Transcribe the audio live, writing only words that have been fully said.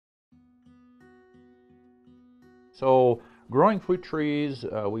So growing fruit trees,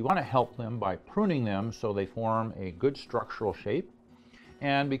 we want to help them by pruning them so they form a good structural shape.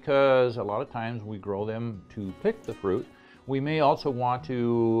 And because a lot of times we grow them to pick the fruit, we may also want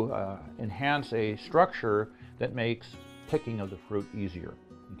to enhance a structure that makes picking of the fruit easier.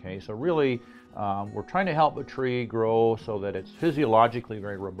 Okay, so really we're trying to help a tree grow so that it's physiologically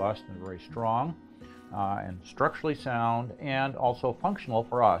very robust and very strong and structurally sound, and also functional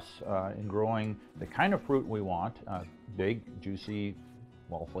for us in growing the kind of fruit we want, big, juicy,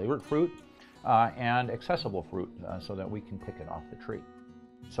 well-flavored fruit, and accessible fruit so that we can pick it off the tree.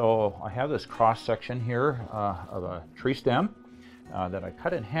 So I have this cross section here of a tree stem that I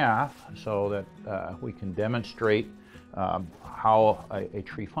cut in half so that we can demonstrate how a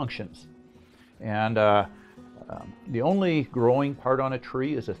tree functions. And the only growing part on a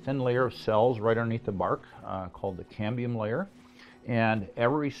tree is a thin layer of cells right underneath the bark called the cambium layer. And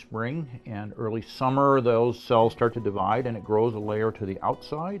every spring and early summer, those cells start to divide, and it grows a layer to the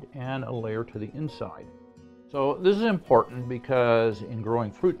outside and a layer to the inside. So this is important because in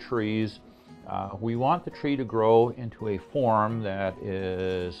growing fruit trees, we want the tree to grow into a form that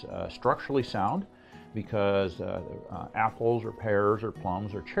is structurally sound, because apples or pears or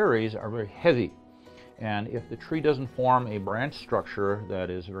plums or cherries are very heavy. And if the tree doesn't form a branch structure that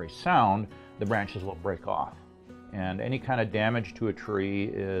is very sound, the branches will break off. And any kind of damage to a tree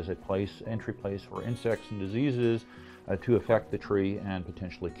is a entry place for insects and diseases to affect the tree and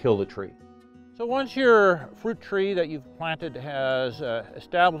potentially kill the tree. So once your fruit tree that you've planted has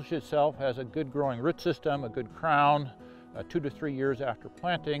established itself, has a good growing root system, a good crown, 2 to 3 years after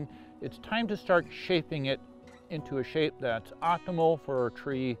planting, it's time to start shaping it into a shape that's optimal for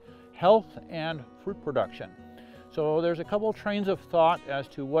tree health and fruit production. So there's a couple trains of thought as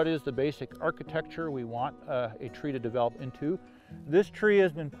to what is the basic architecture we want a tree to develop into. This tree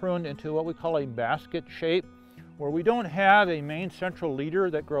has been pruned into what we call a basket shape, where we don't have a main central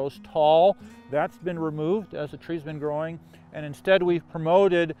leader that grows tall. That's been removed as the tree's been growing, and instead we've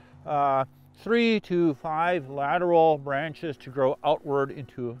promoted 3 to 5 lateral branches to grow outward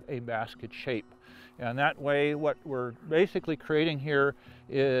into a basket shape. And that way what we're basically creating here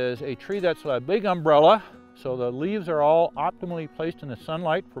is a tree that's a big umbrella, so the leaves are all optimally placed in the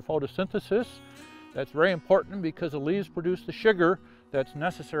sunlight for photosynthesis. That's very important because the leaves produce the sugar that's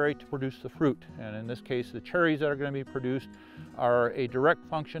necessary to produce the fruit. And in this case, the cherries that are going to be produced are a direct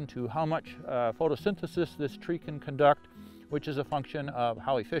function to how much photosynthesis this tree can conduct, which is a function of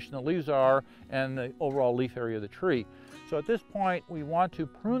how efficient the leaves are and the overall leaf area of the tree. So at this point, we want to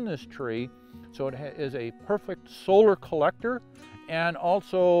prune this tree so it is a perfect solar collector and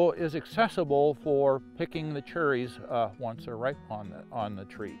also is accessible for picking the cherries once they're ripe on the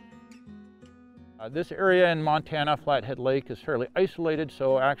tree. This area in Montana, Flathead Lake, is fairly isolated,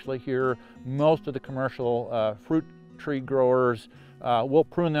 so actually here most of the commercial fruit tree growers will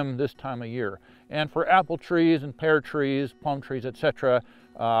prune them this time of year. And for apple trees and pear trees, plum trees, etc.,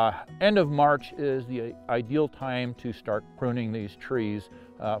 end of March is the ideal time to start pruning these trees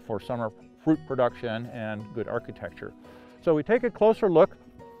for summer fruit production and good architecture. So we take a closer look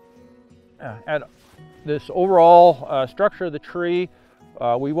at this overall structure of the tree.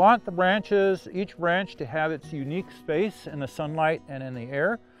 We want the branches, each branch, to have its unique space in the sunlight and in the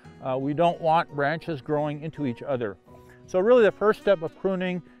air. We don't want branches growing into each other. So really the first step of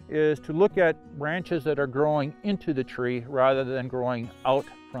pruning is to look at branches that are growing into the tree rather than growing out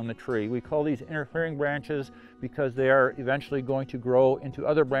from the tree. We call these interfering branches because they are eventually going to grow into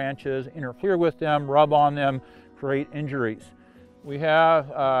other branches, interfere with them, rub on them, create injuries. We have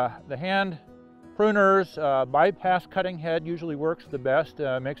the hand pruners. Bypass cutting head usually works the best,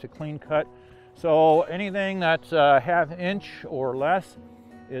 makes a clean cut. So anything that's ½ inch or less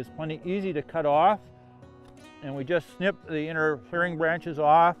is plenty easy to cut off. And we just snip the interfering branches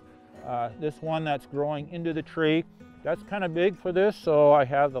off. This one that's growing into the tree, that's kind of big for this, so I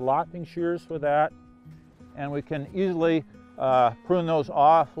have the lopping shears for that. And we can easily prune those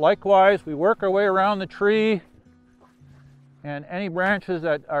off. Likewise, we work our way around the tree, and any branches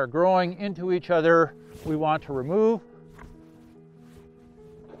that are growing into each other we want to remove.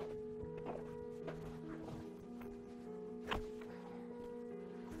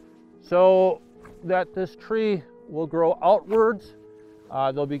 So that this tree will grow outwards.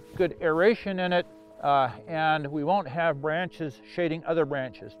 There'll be good aeration in it, and we won't have branches shading other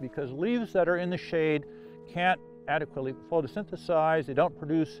branches, because leaves that are in the shade can't adequately photosynthesize, they don't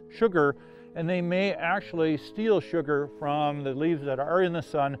produce sugar, and they may actually steal sugar from the leaves that are in the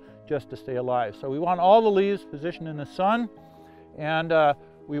sun just to stay alive. So we want all the leaves positioned in the sun, and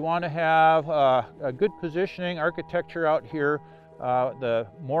we want to have a good positioning architecture out here. The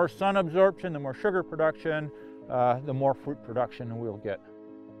more sun absorption, the more sugar production. the more fruit production we'll get.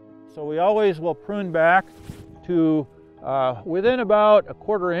 So we always will prune back to within about a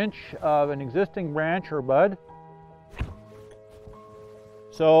 1/4 inch of an existing branch or bud.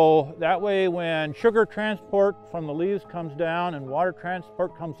 So that way when sugar transport from the leaves comes down and water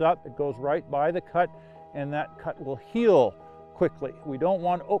transport comes up, it goes right by the cut, and that cut will heal quickly. We don't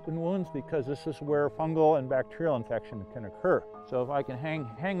want open wounds because this is where fungal and bacterial infection can occur. So if I can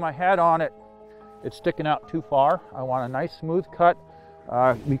hang my hat on it, it's sticking out too far. I want a nice smooth cut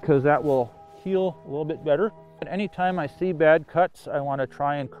because that will heal a little bit better. But anytime I see bad cuts, I want to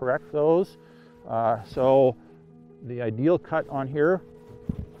try and correct those. So the ideal cut on here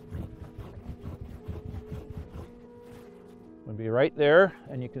would be right there,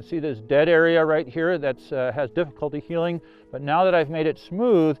 and you can see this dead area right here that has difficulty healing. But now that I've made it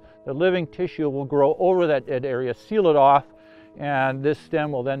smooth, the living tissue will grow over that dead area, seal it off, and this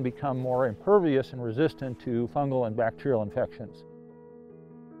stem will then become more impervious and resistant to fungal and bacterial infections.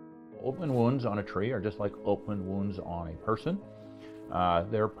 Open wounds on a tree are just like open wounds on a person.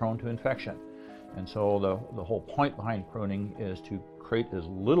 They're prone to infection. And so the whole point behind pruning is to create as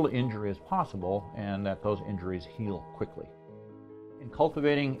little injury as possible and that those injuries heal quickly. In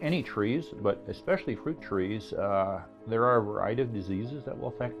cultivating any trees, but especially fruit trees, there are a variety of diseases that will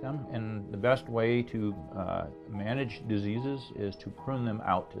affect them, and the best way to manage diseases is to prune them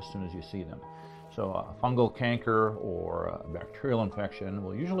out as soon as you see them. So a fungal canker or a bacterial infection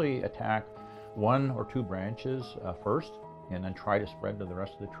will usually attack 1 or 2 branches first and then try to spread to the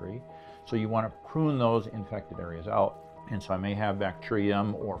rest of the tree. So you want to prune those infected areas out. And so I may have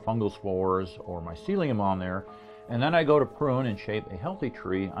bacterium or fungal spores or mycelium on there, and then I go to prune and shape a healthy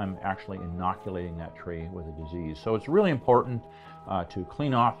tree. I'm actually inoculating that tree with a disease. So it's really important to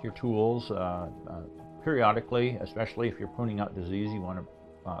clean off your tools periodically, especially if you're pruning out disease. You want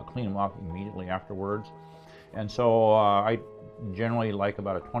to clean them off immediately afterwards. And so I generally like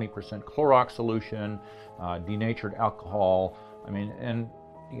about a 20% Clorox solution, denatured alcohol. I mean, and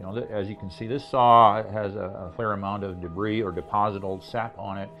you know, as you can see, this saw has a fair amount of debris or deposit old sap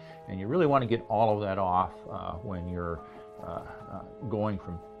on it, and you really want to get all of that off when you're going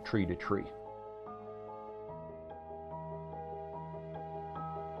from tree to tree.